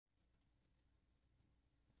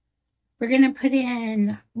We're going to put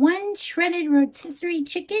in 1 shredded rotisserie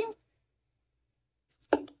chicken,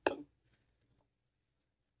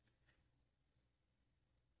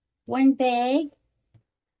 1 bag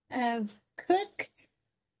of cooked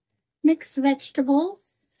mixed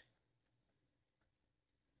vegetables.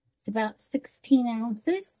 It's about 16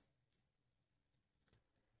 ounces.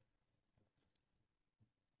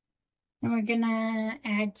 And we're going to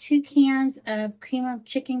add 2 cans of cream of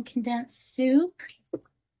chicken condensed soup.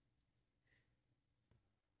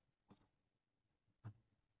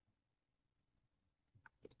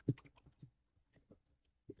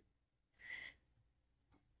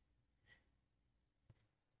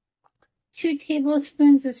 Two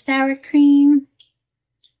tablespoons of sour cream.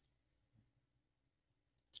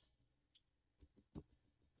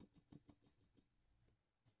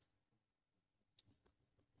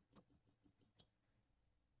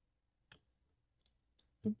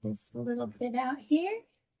 Get this little bit out here.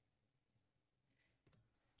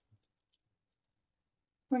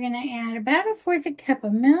 We're going to add about 1/4 cup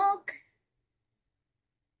of milk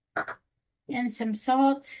and some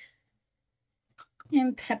salt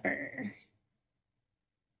and pepper.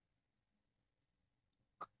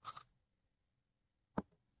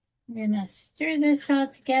 We're going to stir this all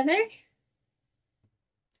together.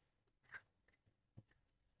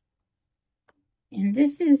 And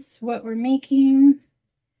this is what we're making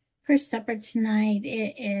for supper tonight.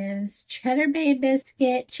 It is cheddar bay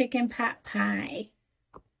biscuit chicken pot pie.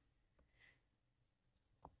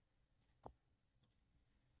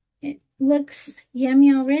 It looks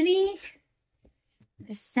yummy already.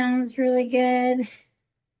 This sounds really good.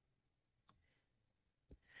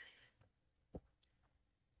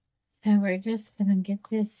 So we're just going to get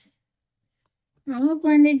this all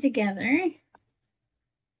blended together.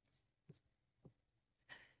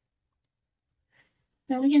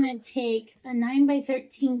 So we're going to take a 9 by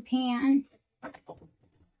 13 pan.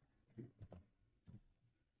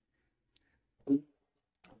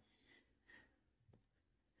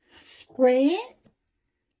 Spray it.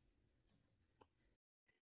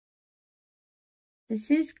 This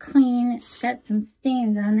is clean. It's got some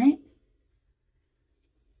stains on it.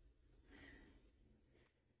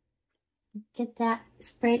 Get that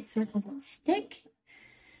sprayed so it doesn't stick.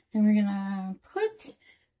 And we're going to put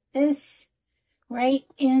this right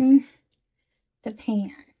in the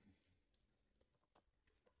pan.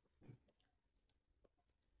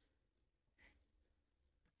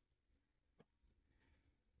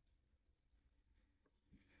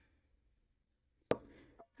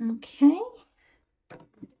 Okay.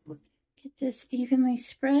 Get this evenly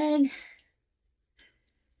spread.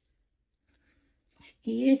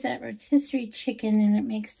 You use that rotisserie chicken and it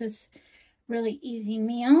makes this really easy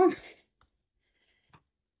meal.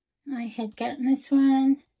 I had gotten this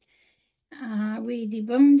one. We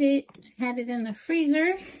deboned it, had it in the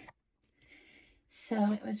freezer.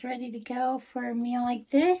 So it was ready to go for a meal like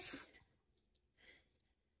this.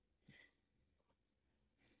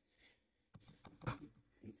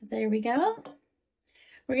 There we go.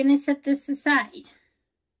 We're going to set this aside.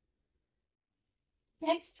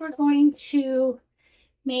 Next, we're going to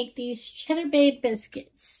make these cheddar bay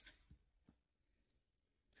biscuits.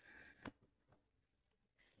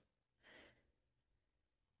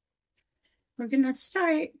 We're going to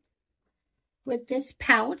start with this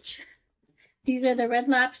pouch. These are the Red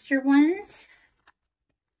Lobster ones.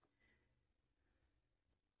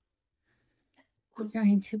 We're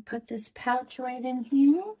going to put this pouch right in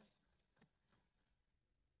here.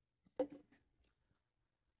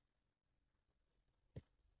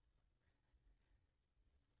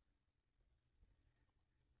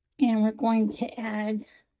 And we're going to add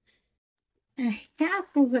a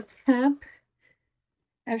 1/2 cup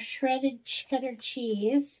of shredded cheddar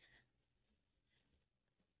cheese.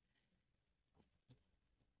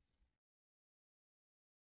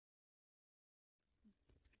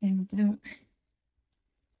 And about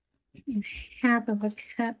 1/2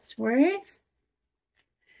 cup's worth.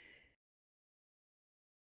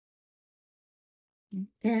 Like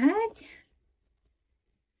that.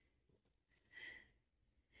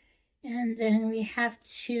 And then we have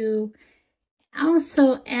to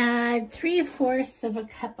also add 3/4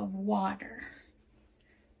 cup of water.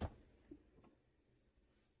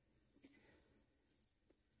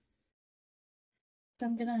 So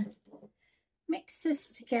I'm gonna mix this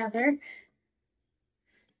together.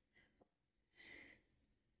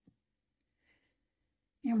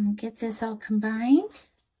 And we'll get this all combined.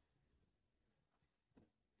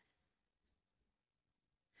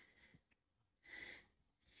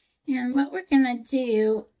 And what we're going to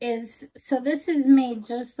do is, so this is made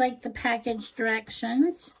just like the package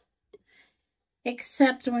directions.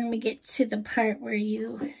 except when we get to the part where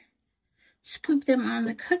you scoop them on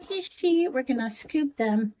the cookie sheet. We're going to scoop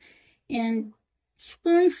them in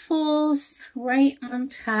spoonfuls right on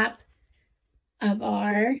top of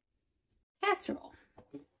our casserole.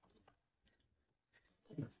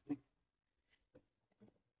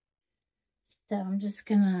 So I'm just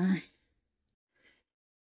going to,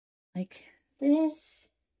 like this.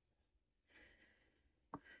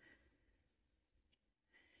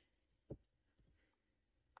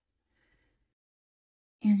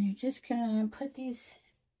 And you're just going to put these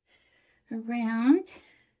around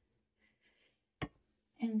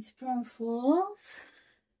in spoonfuls.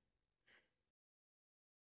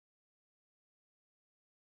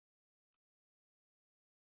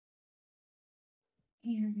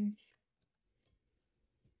 And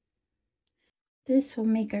this will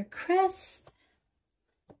make a crust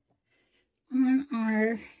on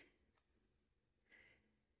our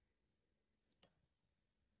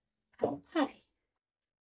pie.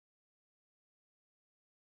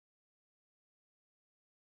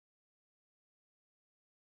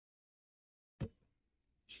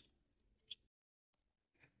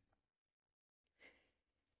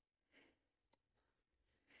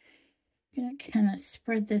 I'm going to kind of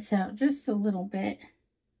spread this out just a little bit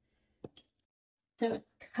so it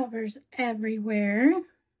covers everywhere.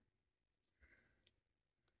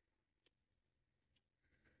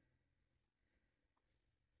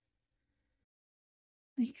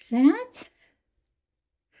 Like that.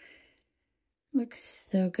 Looks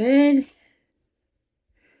so good.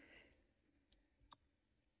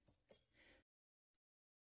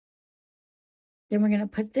 Then we're going to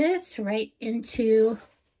put this right into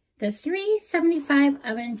the 375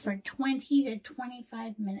 oven for 20 to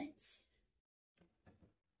 25 minutes.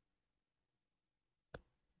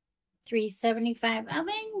 375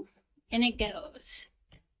 oven, and it goes.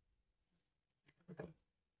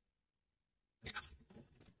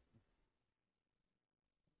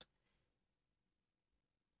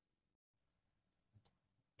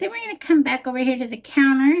 Then we're going to come back over here to the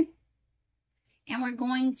counter, and we're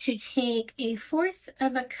going to take 1/4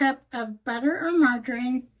 of a cup of butter or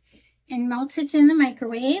margarine and melt it in the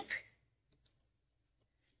microwave.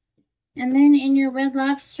 And then in your Red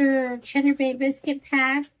Lobster or Cheddar Bay biscuit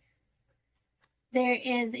pack, there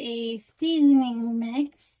is a seasoning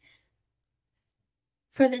mix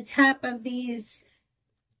for the top of these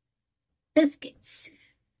biscuits.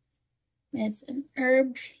 It's an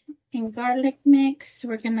herb and garlic mix.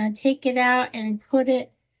 We're going to take it out and put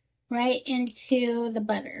it right into the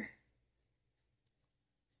butter.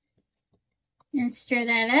 And stir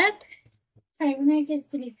that up. All right, when that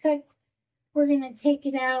gets to be cooked, we're going to take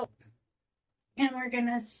it out and we're going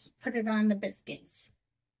to put it on the biscuits.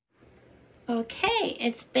 Okay,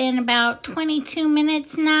 it's been about 22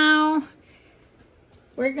 minutes now.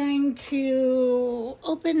 We're going to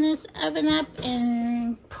open this oven up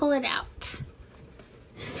and pull it out.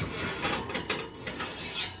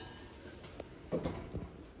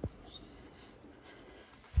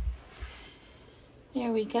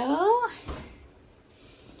 There we go.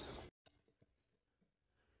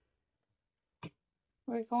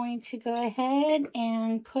 We're going to go ahead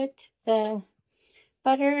and put the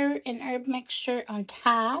butter and herb mixture on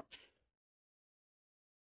top.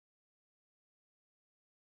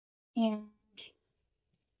 And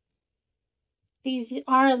these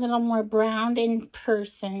are a little more browned in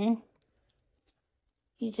person.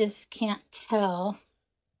 You just can't tell.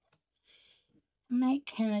 I might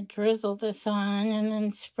kind of drizzle this on and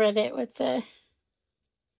then spread it with the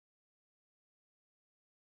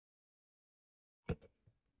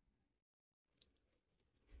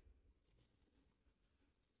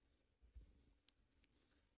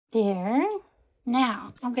there.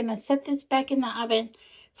 Now, I'm going to set this back in the oven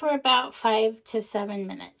for about 5 to 7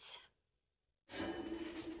 minutes.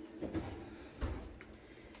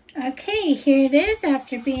 Okay, here it is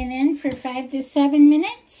after being in for 5 to 7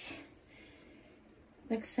 minutes.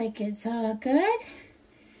 Looks like it's all good.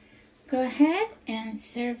 Go ahead and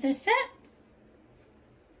serve this up.